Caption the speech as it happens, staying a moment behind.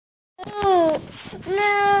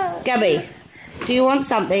No. Gabby, do you want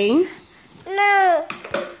something? No.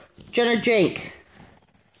 Do you want a drink?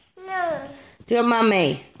 No. Do you want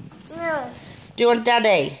mummy? No. Do you want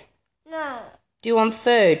daddy? No. Do you want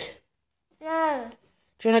food? No.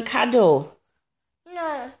 Do you want a cuddle?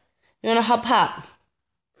 No. You want to hop up?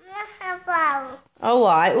 No. All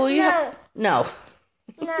right. Well, you No. no.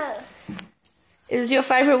 No. Is your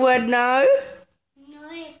favourite word no? No,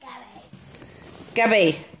 Gabby.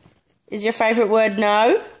 Gabby, is your favourite word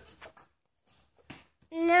no?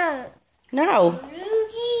 No. No.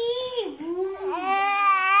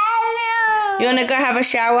 You want to go have a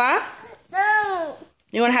shower? No.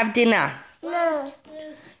 You want to have dinner? No.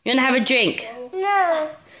 You want to have a drink? No.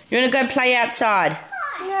 You want to go play outside?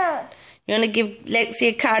 No. You want to give Lexi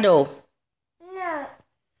a cuddle? No.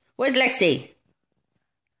 Where's Lexi?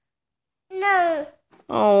 No.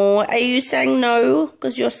 Oh, are you saying no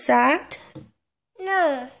because you're sad?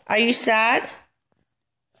 No. Are you sad?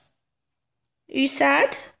 Are you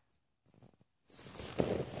sad?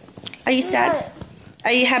 Are you sad?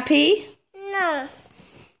 Are you happy? No.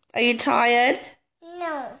 Are you tired?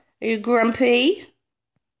 No. Are you grumpy?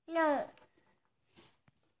 No.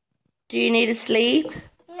 Do you need to sleep?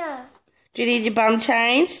 No. Do you need your bum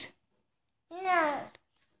changed? No.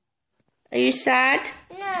 Are you sad?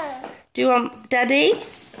 No. Do you want daddy?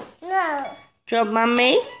 No. Do you want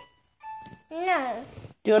mummy? No.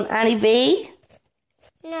 Do you want Auntie V?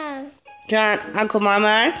 No. Do you want Uncle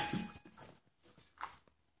Mama?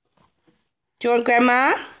 Do you want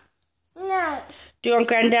Grandma? No. Do you want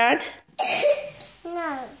Granddad?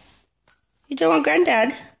 No. You don't want Granddad?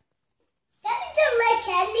 Daddy don't like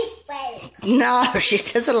anything. No, she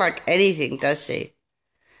doesn't like anything, does she?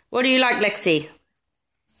 What do you like, Lexi?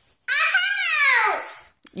 A house.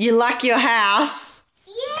 You like your house?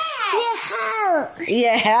 Yes. Your house.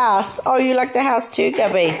 Yeah, house. Oh, you like the house too,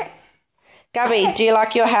 Gabby? Gabby, do you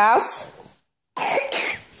like your house?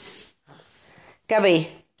 Gabby.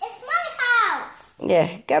 It's my house. Yeah,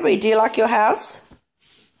 Gabby, do you like your house?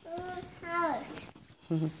 House.